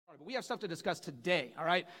But we have stuff to discuss today, all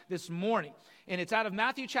right, this morning. And it's out of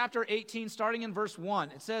Matthew chapter 18, starting in verse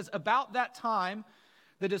 1. It says, "About that time,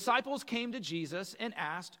 the disciples came to Jesus and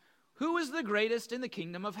asked, 'Who is the greatest in the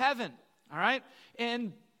kingdom of heaven?'" All right?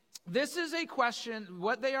 And this is a question.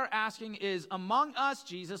 What they are asking is, among us,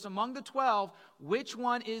 Jesus, among the 12, which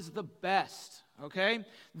one is the best? Okay?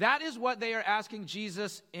 That is what they are asking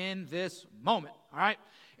Jesus in this moment. All right?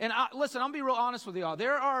 And listen, I'm going to be real honest with y'all.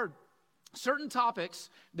 There are certain topics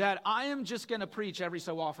that I am just going to preach every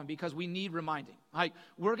so often because we need reminding. Like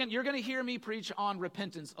you're going to hear me preach on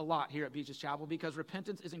repentance a lot here at Beaches Chapel because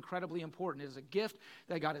repentance is incredibly important. It is a gift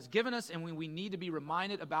that God has given us, and we need to be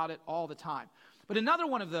reminded about it all the time. But another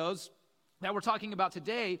one of those that we're talking about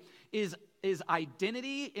today is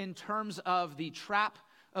identity in terms of the trap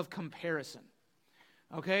of comparison.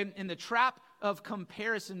 Okay? In the trap of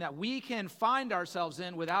comparison that we can find ourselves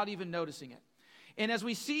in without even noticing it. And as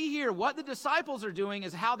we see here, what the disciples are doing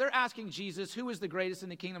is how they're asking Jesus, who is the greatest in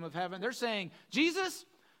the kingdom of heaven? They're saying, Jesus,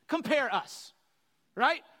 compare us,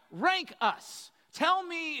 right? Rank us. Tell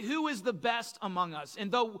me who is the best among us.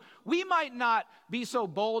 And though we might not be so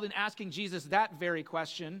bold in asking Jesus that very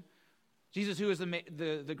question, Jesus, who is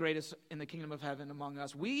the greatest in the kingdom of heaven among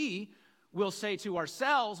us, we will say to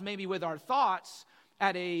ourselves, maybe with our thoughts,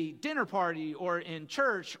 at a dinner party or in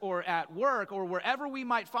church or at work or wherever we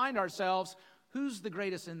might find ourselves, who's the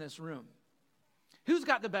greatest in this room? Who's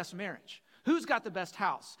got the best marriage? Who's got the best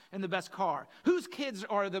house and the best car? Whose kids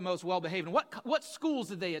are the most well-behaved? And what schools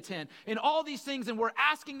did they attend? And all these things, and we're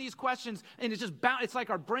asking these questions, and it's like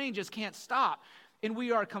our brain just can't stop. And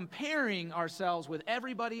we are comparing ourselves with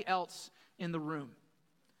everybody else in the room.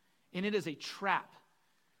 And it is a trap.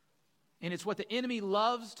 And it's what the enemy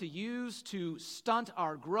loves to use to stunt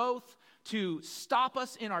our growth, to stop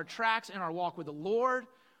us in our tracks in our walk with the Lord.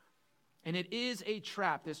 And it is a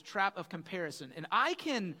trap, this trap of comparison. And I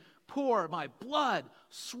can pour my blood,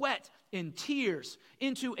 sweat, and tears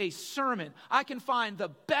into a sermon. I can find the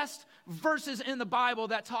best verses in the Bible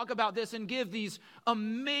that talk about this and give these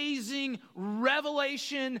amazing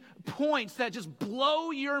revelation points that just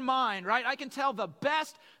blow your mind, right? I can tell the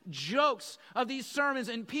best jokes of these sermons,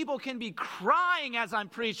 and people can be crying as I'm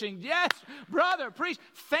preaching. Yes, brother, preach.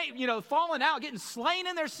 Falling out, getting slain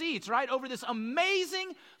in their seats, right? Over this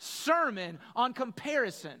amazing sermon on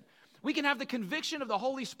comparison. We can have the conviction of the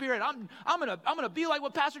Holy Spirit. I'm gonna be like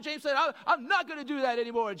what Pastor James said. I'm not gonna do that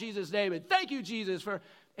anymore in Jesus' name. And thank you, Jesus, for.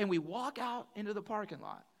 And we walk out into the parking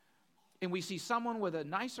lot, and we see someone with a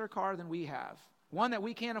nicer car than we have, one that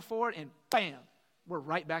we can't afford, and bam, we're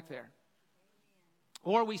right back there.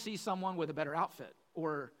 Or we see someone with a better outfit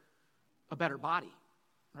or a better body,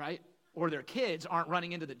 right? Or their kids aren't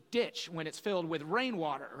running into the ditch when it's filled with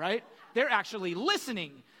rainwater, right? They're actually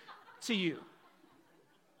listening to you.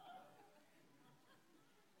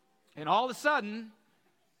 And all of a sudden,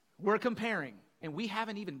 we're comparing, and we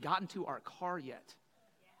haven't even gotten to our car yet.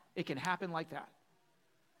 It can happen like that.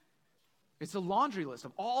 It's a laundry list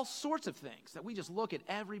of all sorts of things that we just look at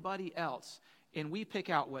everybody else, and we pick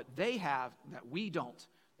out what they have that we don't.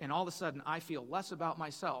 And all of a sudden, I feel less about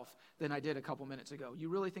myself than I did a couple minutes ago. You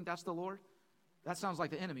really think that's the Lord? That sounds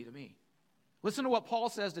like the enemy to me. Listen to what Paul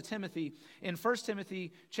says to Timothy in 1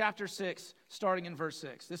 Timothy chapter 6, starting in verse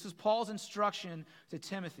 6. This is Paul's instruction to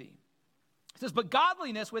Timothy. It says, "But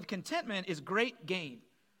godliness with contentment is great gain.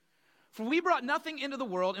 For we brought nothing into the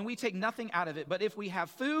world, and we take nothing out of it. But if we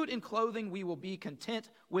have food and clothing, we will be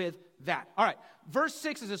content with that." All right, verse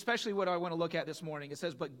 6 is especially what I want to look at this morning. It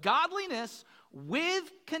says, "But godliness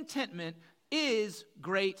with contentment is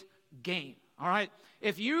great gain." All right,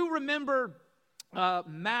 if you remember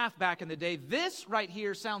math back in the day, this right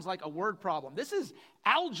here sounds like a word problem. This is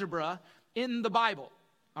algebra in the Bible.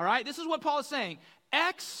 All right, this is what Paul is saying.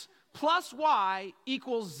 X plus Y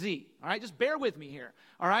equals Z. All right, just bear with me here.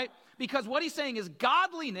 All right, because what he's saying is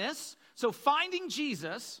godliness, so finding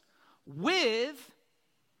Jesus with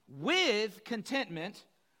contentment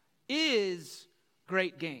is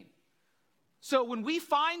great gain. So when we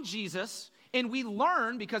find Jesus and we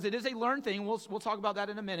learn, because it is a learned thing, we'll talk about that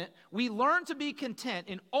in a minute, we learn to be content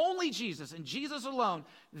in only Jesus and Jesus alone,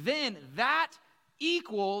 then that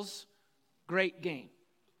equals great gain.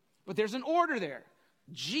 But there's an order there.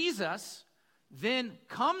 Jesus, then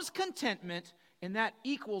comes contentment, and that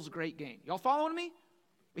equals great gain. Y'all following me?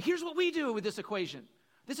 But here's what we do with this equation.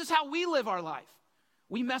 This is how we live our life.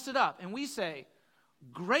 We mess it up, and we say,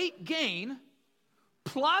 great gain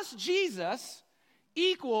plus Jesus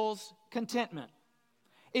equals contentment.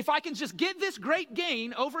 If I can just get this great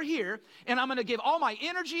gain over here, and I'm going to give all my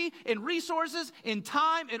energy and resources and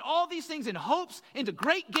time and all these things and hopes into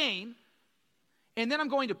great gain, And then I'm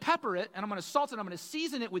going to pepper it, and I'm going to salt it, and I'm going to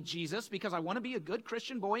season it with Jesus because I want to be a good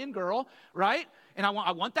Christian boy and girl, right? And I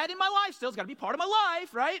want that in my life still. It's got to be part of my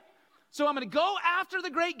life, right? So I'm going to go after the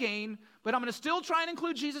great gain, but I'm going to still try and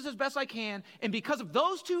include Jesus as best I can. And because of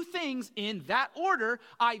those two things in that order,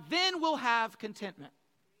 I then will have contentment.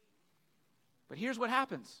 But here's what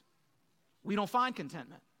happens. We don't find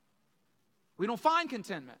contentment. We don't find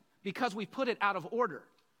contentment because we've put it out of order.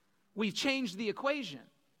 We've changed the equation.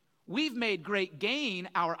 We've made great gain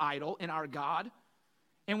our idol and our God,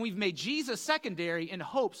 and we've made Jesus secondary in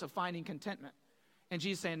hopes of finding contentment. And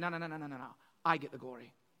Jesus saying, no, I get the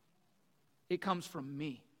glory. It comes from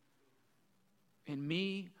me and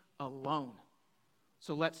me alone.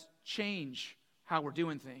 So let's change how we're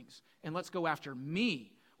doing things, and let's go after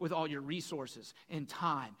me with all your resources and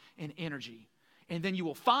time and energy. And then you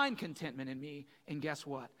will find contentment in me, and guess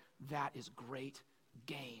what? That is great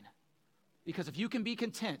gain. Because if you can be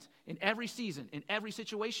content in every season, in every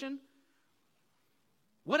situation,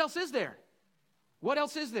 what else is there? What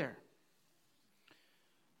else is there?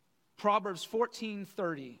 Proverbs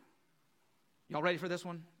 14:30. Y'all ready for this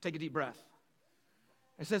one? Take a deep breath.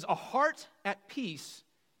 It says, a heart at peace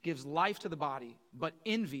gives life to the body, but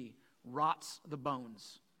envy rots the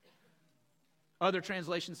bones. Other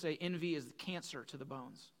translations say envy is the cancer to the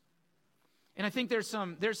bones. And I think there's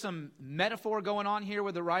some metaphor going on here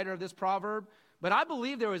with the writer of this proverb, but I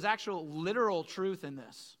believe there is actual literal truth in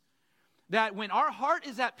this. That when our heart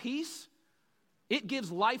is at peace, it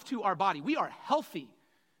gives life to our body. We are healthy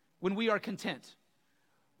when we are content.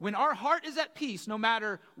 When our heart is at peace, no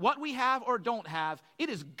matter what we have or don't have, it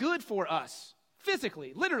is good for us,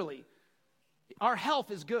 physically, literally. Our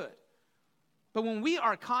health is good. But when we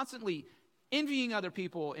are constantly envying other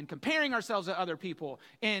people and comparing ourselves to other people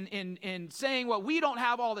and saying what we don't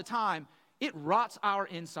have all the time, it rots our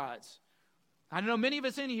insides. I know many of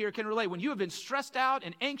us in here can relate. When you have been stressed out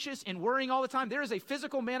and anxious and worrying all the time, there is a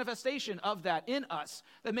physical manifestation of that in us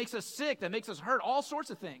that makes us sick, that makes us hurt, all sorts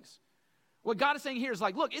of things. What God is saying here is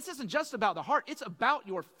like, look, this isn't just about the heart. It's about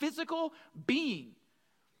your physical being.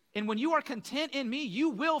 And when you are content in me, you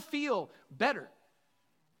will feel better.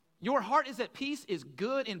 Your heart is at peace, is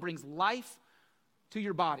good, and brings life to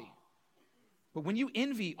your body. But when you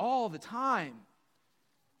envy all the time,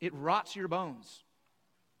 it rots your bones.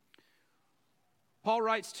 Paul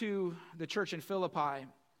writes to the church in Philippi,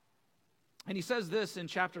 and he says this in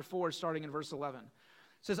chapter 4, starting in verse 11. It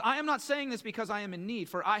says, I am not saying this because I am in need,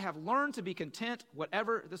 for I have learned to be content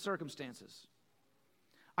whatever the circumstances.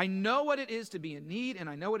 I know what it is to be in need, and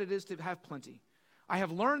I know what it is to have plenty. I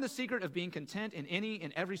have learned the secret of being content in any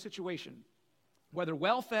and every situation, whether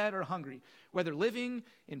well-fed or hungry, whether living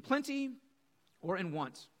in plenty or in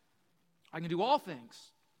want. I can do all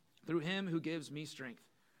things through him who gives me strength.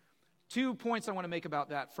 2 points I want to make about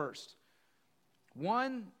that first.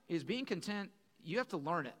 One is being content, you have to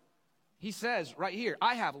learn it. He says right here,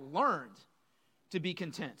 I have learned to be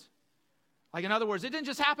content. Like in other words, it didn't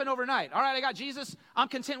just happen overnight. All right, I got Jesus, I'm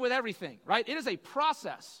content with everything, right? It is a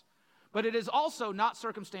process, but it is also not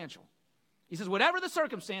circumstantial. He says, whatever the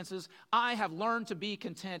circumstances, I have learned to be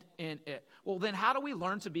content in it. Well, then how do we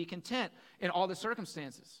learn to be content in all the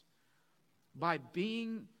circumstances? By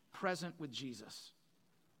being present with Jesus.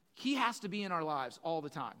 He has to be in our lives all the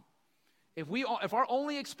time. If our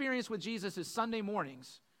only experience with Jesus is Sunday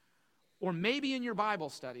mornings, or maybe in your Bible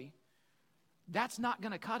study, that's not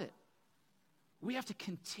going to cut it. We have to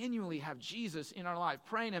continually have Jesus in our life,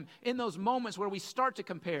 praying him in those moments where we start to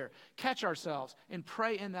compare, catch ourselves, and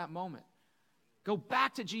pray in that moment. Go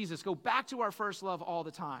back to Jesus, go back to our first love all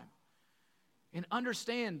the time, and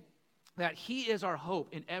understand that he is our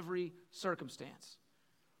hope in every circumstance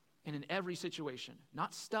and in every situation.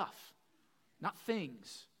 Not stuff, not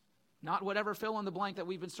things, not whatever fill in the blank that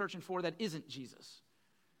we've been searching for that isn't Jesus.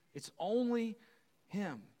 It's only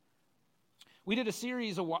him. We did a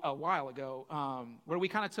series a while ago where we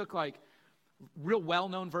kind of took like real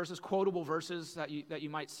well-known verses, quotable verses that you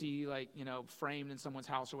might see like, framed in someone's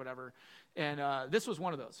house or whatever. And this was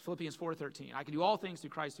one of those, Philippians 4:13. I can do all things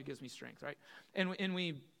through Christ who gives me strength, right? And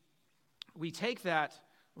we take that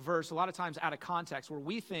verse a lot of times out of context where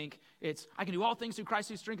we think it's, I can do all things through Christ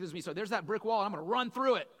who strengthens me. So there's that brick wall and I'm going to run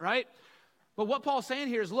through it, right? But what Paul's saying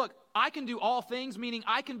here is, look, I can do all things, meaning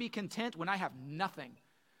I can be content when I have nothing.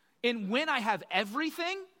 And when I have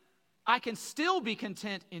everything, I can still be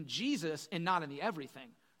content in Jesus and not in the everything.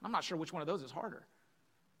 I'm not sure which one of those is harder.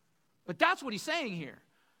 But that's what he's saying here.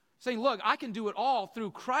 Saying, look, I can do it all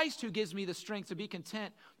through Christ who gives me the strength to be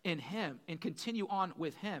content in him and continue on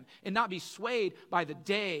with him and not be swayed by the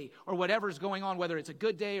day or whatever's going on, whether it's a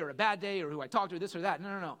good day or a bad day or who I talk to, this or that.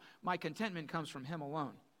 No. My contentment comes from him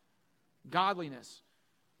alone. Godliness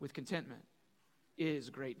with contentment is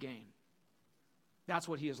great gain. That's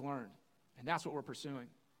what he has learned, and that's what we're pursuing.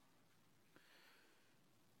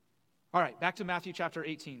 All right, back to Matthew chapter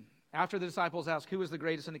 18. After the disciples ask, who is the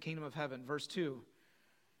greatest in the kingdom of heaven? Verse 2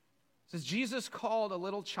 says, Jesus called a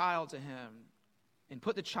little child to him and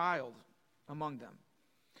put the child among them.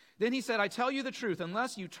 Then he said, I tell you the truth,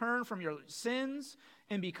 unless you turn from your sins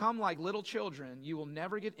and become like little children, you will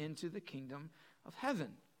never get into the kingdom of heaven.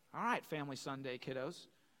 All right, Family Sunday, kiddos.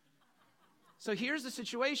 So here's the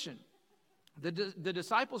situation. The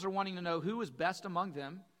disciples are wanting to know who is best among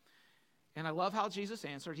them. And I love how Jesus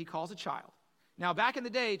answered. He calls a child. Now, back in the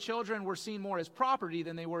day, children were seen more as property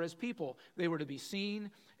than they were as people. They were to be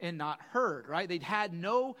seen and not heard, right? They'd had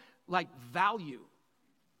no, value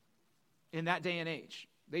in that day and age.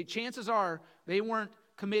 Chances are they weren't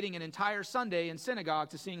committing an entire Sunday in synagogue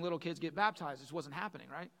to seeing little kids get baptized. This wasn't happening,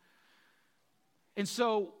 right? And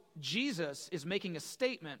so Jesus is making a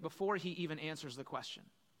statement before he even answers the question,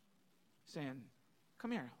 saying,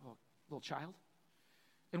 come here, little child.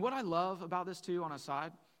 And what I love about this too, on a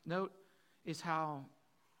side note, is how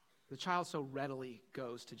the child so readily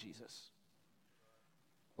goes to Jesus.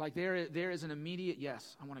 Like there is an immediate,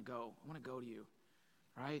 yes, I want to go. I want to go to you,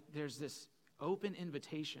 right? There's this open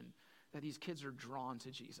invitation that these kids are drawn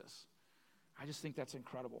to Jesus. I just think that's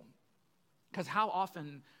incredible. Because how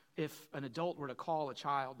often, if an adult were to call a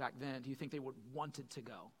child back then, do you think they would wanted to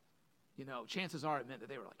go? You know, chances are it meant that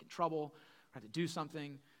they were in trouble, had to do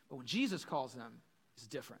something. But when Jesus calls them, it's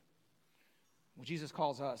different. When Jesus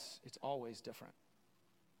calls us, it's always different.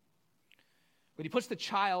 But he puts the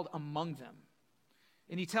child among them.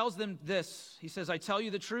 And he tells them this. He says, I tell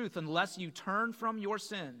you the truth, unless you turn from your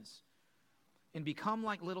sins and become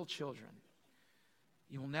like little children,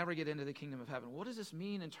 you will never get into the kingdom of heaven. What does this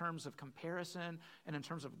mean in terms of comparison and in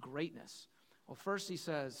terms of greatness? Well, first he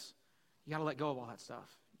says, you got to let go of all that stuff.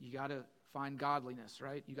 You got to find godliness,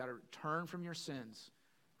 right? You got to turn from your sins,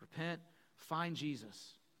 repent, find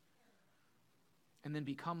Jesus, and then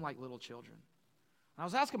become like little children. And I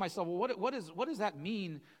was asking myself, well, what does that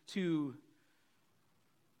mean to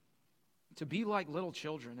be like little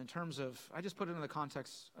children in terms of, I just put it in the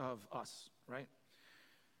context of us, right?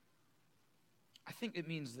 I think it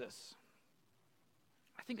means this.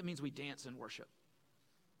 I think it means we dance in worship.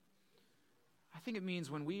 I think it means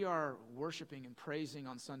when we are worshiping and praising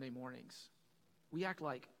on Sunday mornings, we act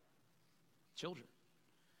like children.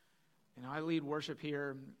 You know, I lead worship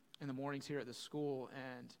here in the mornings here at the school,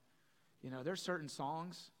 and, there's certain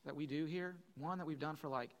songs that we do here. One that we've done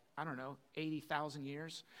for 80,000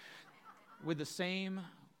 years with the same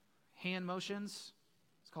hand motions.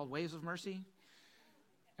 It's called Waves of Mercy.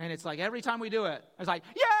 And it's every time we do it, it's yay,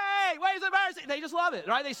 Waves of Mercy. They just love it,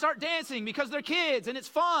 right? They start dancing because they're kids, and it's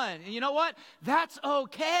fun. And you know what? That's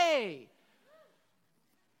okay.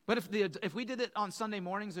 But if we did it on Sunday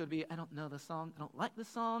mornings, it would be, I don't know the song, I don't like the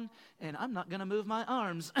song, and I'm not going to move my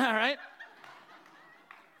arms, all right?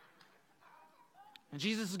 And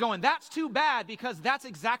Jesus is going, that's too bad, because that's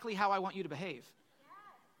exactly how I want you to behave.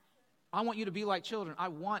 I want you to be like children. I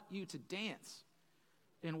want you to dance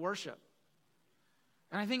in worship.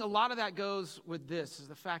 And I think a lot of that goes with this, is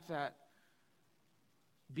the fact that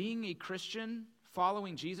being a Christian,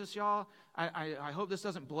 following Jesus, y'all, I hope this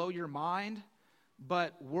doesn't blow your mind,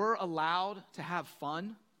 but we're allowed to have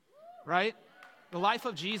fun, right? The life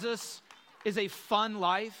of Jesus is a fun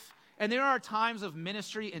life. And there are times of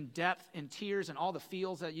ministry and depth and tears and all the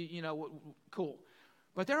feels that, cool.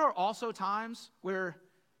 But there are also times where,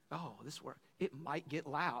 this worked. It might get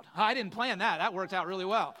loud. I didn't plan that. That worked out really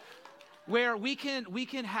well. Where we can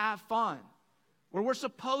have fun, where we're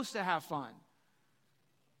supposed to have fun.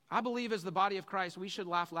 I believe as the body of Christ, we should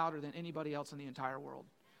laugh louder than anybody else in the entire world.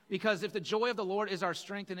 Because if the joy of the Lord is our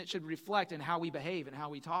strength, then it should reflect in how we behave and how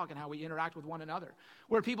we talk and how we interact with one another.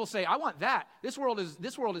 Where people say, I want that. This world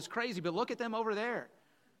is crazy, but look at them over there.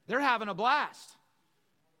 They're having a blast.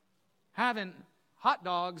 Having hot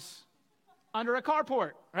dogs under a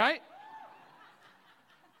carport, right?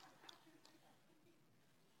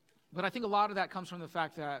 But I think a lot of that comes from the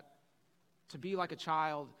fact that to be like a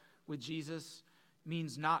child with Jesus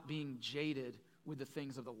means not being jaded with the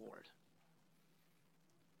things of the Lord.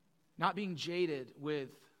 Not being jaded with,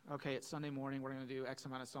 okay, it's Sunday morning, we're going to do X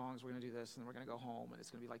amount of songs, we're going to do this, and then we're going to go home, and it's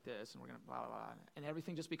going to be like this, and we're going to blah, blah, blah. And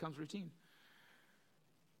everything just becomes routine.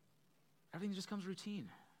 Everything just becomes routine.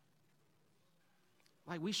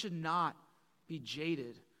 We should not be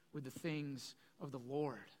jaded with the things of the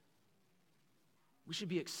Lord. We should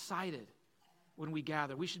be excited when we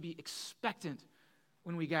gather. We should be expectant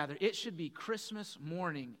when we gather. It should be Christmas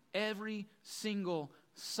morning every single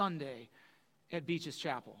Sunday at Beaches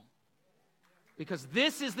Chapel. Because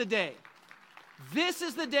this is the day. This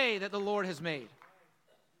is the day that the Lord has made.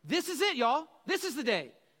 This is it, y'all. This is the day.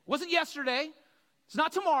 It wasn't yesterday. It's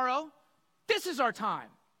not tomorrow. This is our time.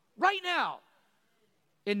 Right now.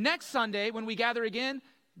 And next Sunday, when we gather again,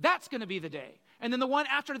 that's going to be the day. And then the one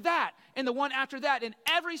after that, and the one after that. And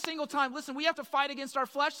every single time, listen, we have to fight against our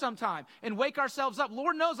flesh sometime and wake ourselves up.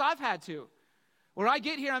 Lord knows I've had to. Where I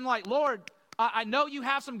get here, I'm like, Lord, I know you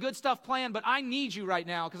have some good stuff planned, but I need you right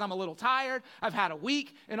now because I'm a little tired. I've had a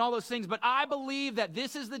week and all those things. But I believe that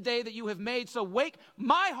this is the day that you have made. So wake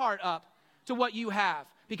my heart up to what you have.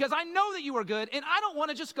 Because I know that you are good, and I don't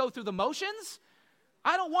want to just go through the motions.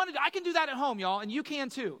 I can do that at home, y'all, and you can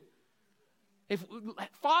too.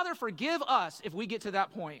 Father, forgive us if we get to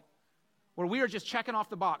that point where we are just checking off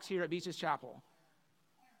the box here at Beaches Chapel.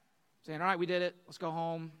 Saying, all right, we did it. Let's go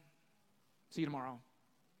home. See you tomorrow.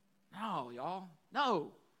 No, y'all.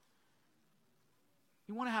 No.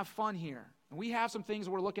 We want to have fun here. And we have some things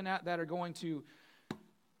we're looking at that are going to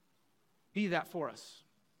be that for us.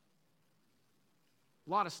 A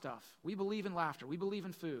lot of stuff. We believe in laughter. We believe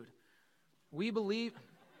in food. We believe...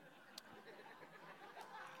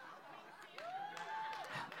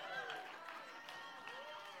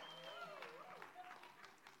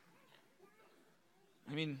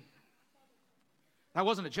 I mean, that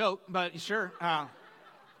wasn't a joke, but sure.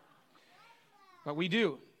 But we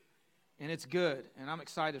do, and it's good, and I'm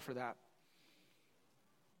excited for that.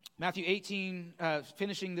 Matthew 18,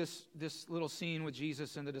 finishing this little scene with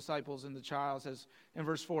Jesus and the disciples and the child, says in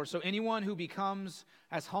verse 4, so anyone who becomes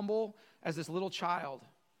as humble as this little child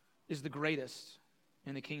is the greatest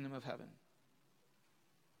in the kingdom of heaven.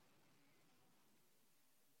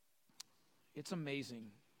 It's amazing.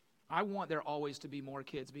 I want there always to be more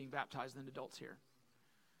kids being baptized than adults here.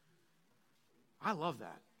 I love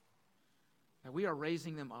that. That we are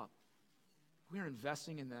raising them up. We are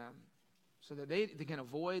investing in them so that they can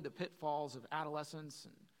avoid the pitfalls of adolescence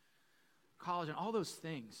and college and all those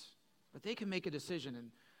things. But they can make a decision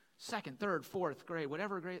in second, third, fourth grade,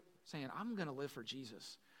 whatever grade, saying, I'm going to live for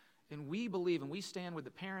Jesus. And we believe and we stand with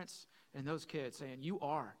the parents and those kids saying, you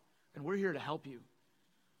are, and we're here to help you.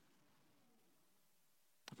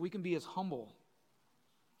 If we can be as humble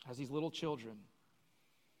as these little children,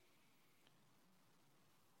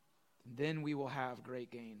 then we will have great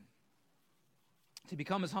gain. To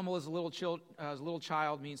become as humble as a little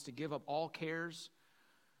child means to give up all cares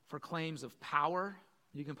for claims of power.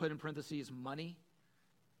 You can put in parentheses money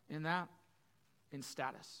in that, in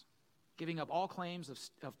status. Giving up all claims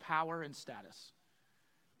of power and status.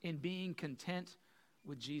 In being content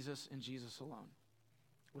with Jesus and Jesus alone.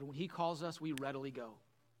 When he calls us, we readily go.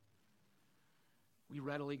 We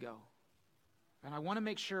readily go. And I want to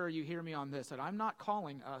make sure you hear me on this, that I'm not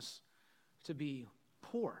calling us to be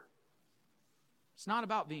poor. It's not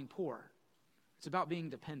about being poor. It's about being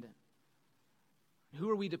dependent. Who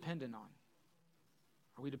are we dependent on?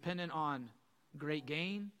 Are we dependent on great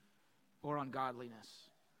gain or on godliness?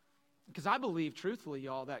 Because I believe, truthfully,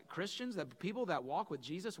 y'all, that Christians, that people that walk with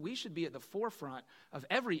Jesus, we should be at the forefront of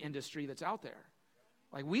every industry that's out there.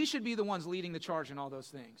 Like, we should be the ones leading the charge in all those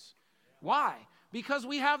things. Why? Because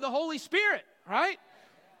we have the Holy Spirit, right?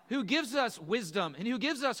 Who gives us wisdom and who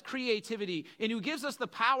gives us creativity and who gives us the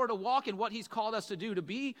power to walk in what he's called us to do, to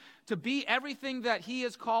be everything that he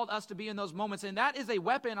has called us to be in those moments. And that is a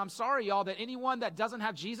weapon, I'm sorry, y'all, that anyone that doesn't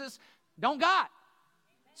have Jesus don't got.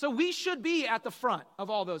 So we should be at the front of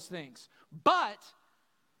all those things. But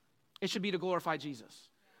it should be to glorify Jesus.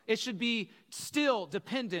 It should be still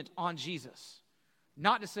dependent on Jesus.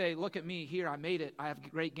 Not to say, look at me here, I made it, I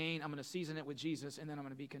have great gain, I'm going to season it with Jesus, and then I'm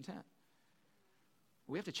going to be content.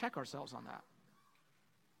 We have to check ourselves on that.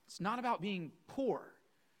 It's not about being poor.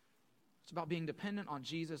 It's about being dependent on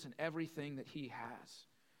Jesus and everything that he has.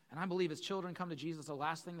 And I believe as children come to Jesus, the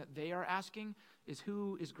last thing that they are asking is,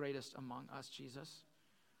 who is greatest among us, Jesus?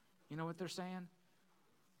 You know what they're saying?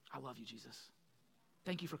 I love you, Jesus.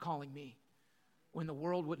 Thank you for calling me. When the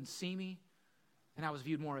world wouldn't see me, and I was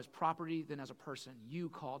viewed more as property than as a person, you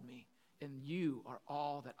called me, and you are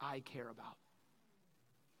all that I care about.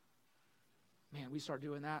 Man, we start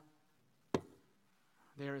doing that,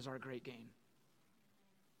 there is our great gain.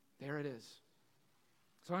 There it is.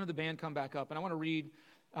 So I want the band come back up, and I want to read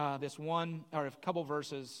this one, or a couple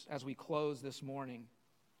verses as we close this morning.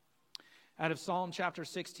 Out of Psalm chapter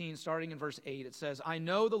 16, starting in verse 8, it says, I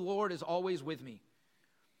know the Lord is always with me.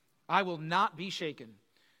 I will not be shaken,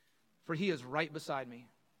 for he is right beside me.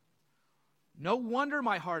 No wonder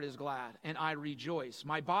my heart is glad, and I rejoice.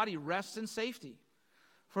 My body rests in safety.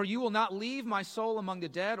 For you will not leave my soul among the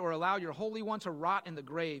dead or allow your Holy One to rot in the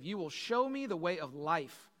grave. You will show me the way of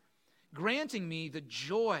life, granting me the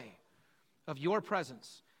joy of your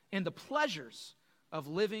presence and the pleasures of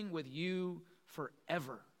living with you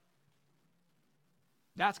forever.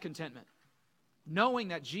 That's contentment. Knowing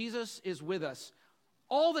that Jesus is with us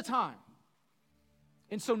all the time.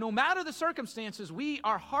 And so no matter the circumstances,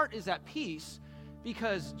 our heart is at peace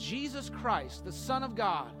because Jesus Christ, the Son of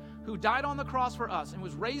God, who died on the cross for us and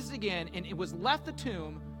was raised again and it was left the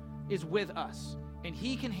tomb, is with us. And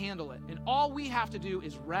he can handle it. And all we have to do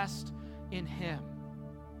is rest in him.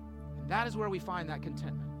 And that is where we find that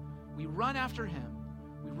contentment. We run after him.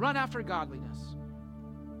 We run after godliness.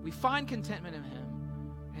 We find contentment in him.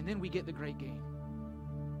 And then we get the great gain.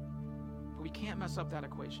 But we can't mess up that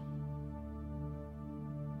equation.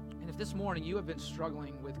 And if this morning you have been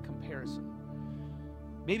struggling with comparison,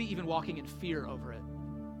 maybe even walking in fear over it,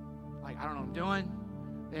 like, I don't know what I'm doing.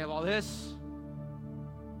 They have all this.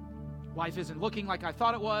 Life isn't looking like I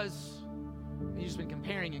thought it was. And you've just been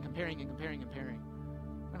comparing and comparing and comparing and comparing.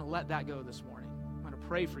 I'm going to let that go this morning. I'm going to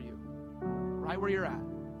pray for you right where you're at.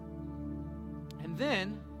 And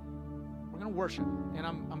then we're going to worship. And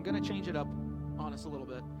I'm going to change it up on us a little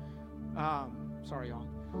bit. Sorry, y'all.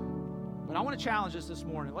 But I want to challenge us this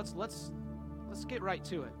morning. Let's get right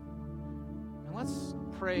to it. And let's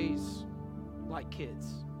praise like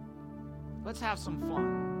kids. Let's have some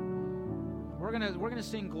fun. We're gonna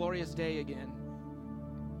sing Glorious Day again.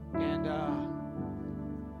 And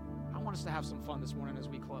I want us to have some fun this morning as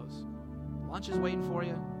we close. Lunch is waiting for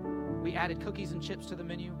you. We added cookies and chips to the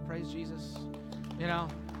menu. Praise Jesus. You know,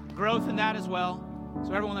 growth in that as well.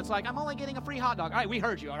 So everyone that's like, I'm only getting a free hot dog. All right, we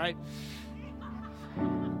heard you, all right?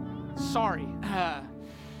 Sorry.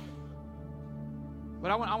 But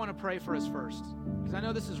I want to pray for us first. Because I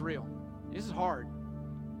know this is real. This is hard.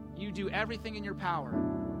 You do everything in your power.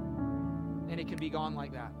 And it can be gone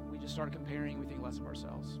like that. We just start comparing. We think less of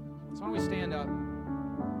ourselves. So why don't we stand up?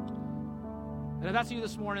 And if that's you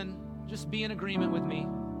this morning, just be in agreement with me.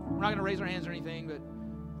 We're not going to raise our hands or anything, but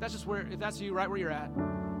if that's you right where you're at,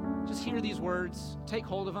 just hear these words. Take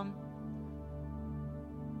hold of them.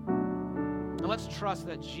 And let's trust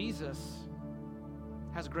that Jesus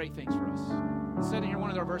has great things for us. It said in here,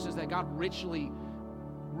 one of our verses, that God richly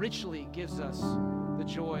gives us the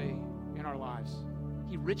joy in our lives.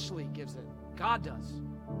 He richly gives it. God does.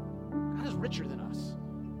 God is richer than us.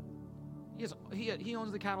 He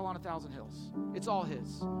owns the cattle on 1,000 hills. It's all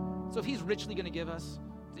his. So if he's richly going to give us,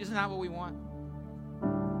 isn't that what we want?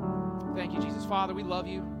 Thank you, Jesus. Father, we love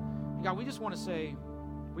you. God, we just want to say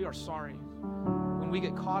we are sorry when we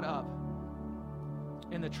get caught up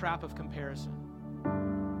in the trap of comparison.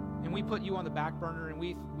 And we put you on the back burner and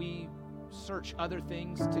we search other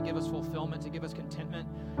things to give us fulfillment, to give us contentment.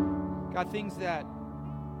 God, things that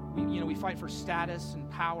we fight for status and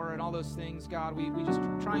power and all those things. God, we just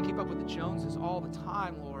try and keep up with the Joneses all the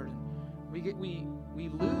time, Lord. And we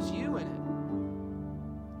lose you in it.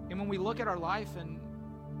 And when we look at our life and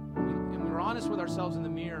we're honest with ourselves in the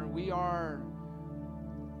mirror, we're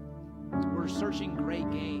searching great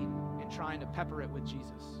gain and trying to pepper it with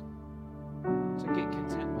Jesus to get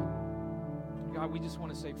contentment. God, we just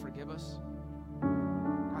want to say, forgive us.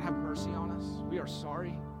 God, have mercy on us. We are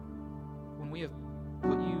sorry when we have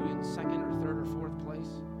put you in second or third or fourth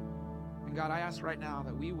place. And God, I ask right now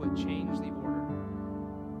that we would change the order.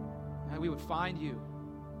 That we would find you.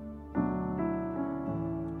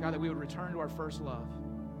 God, that we would return to our first love.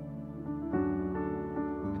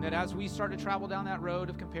 And that as we start to travel down that road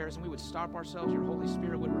of comparison, we would stop ourselves. Your Holy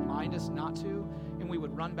Spirit would remind us not to, and we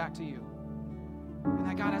would run back to you. And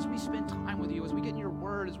that, God, as we spend time with you, as we get in your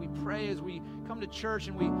word, as we pray, as we come to church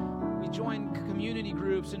and we join community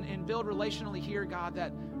groups and build relationally here, God,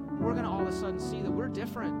 that we're going to all of a sudden see that we're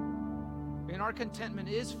different. And our contentment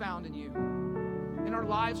is found in you. And our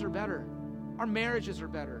lives are better. Our marriages are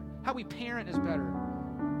better. How we parent is better.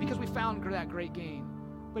 Because we found that great gain.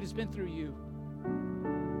 But it's been through you.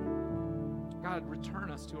 God,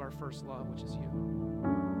 return us to our first love, which is you.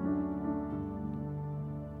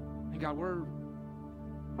 And God, we're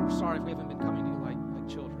sorry if we haven't been coming to you like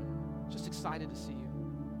children. Just excited to see you.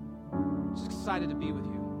 Just excited to be with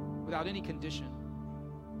you without any condition.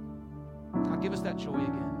 God, give us that joy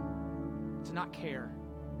again. To not care.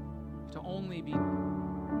 To only be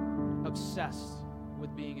obsessed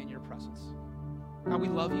with being in your presence. God, we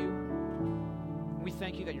love you. And we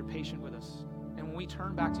thank you that you're patient with us. And when we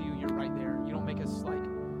turn back to you, you're right there. You don't make us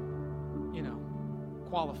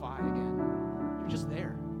qualify again. You're just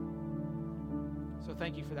there. So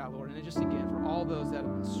thank you for that, Lord. And then just again, for all those that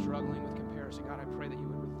have been struggling with comparison, God, I pray that you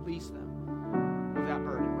would release them of that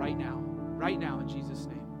burden right now in Jesus'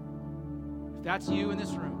 name. If that's you in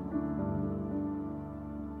this room,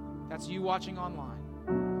 if that's you watching online,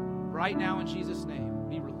 right now in Jesus' name,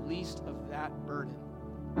 be released of that that burden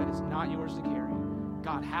that is not yours to carry.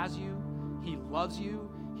 God has you. He loves you.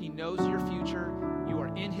 He knows your future. You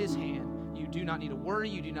are in his hand. You do not need to worry.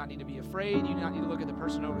 You do not need to be afraid. You do not need to look at the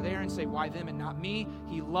person over there and say, why them and not me?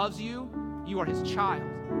 He loves you. You are his child.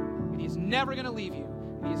 And he is never going to leave you.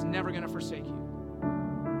 And he is never going to forsake you.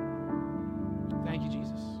 Thank you,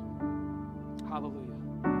 Jesus. Hallelujah.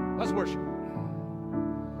 Let's worship.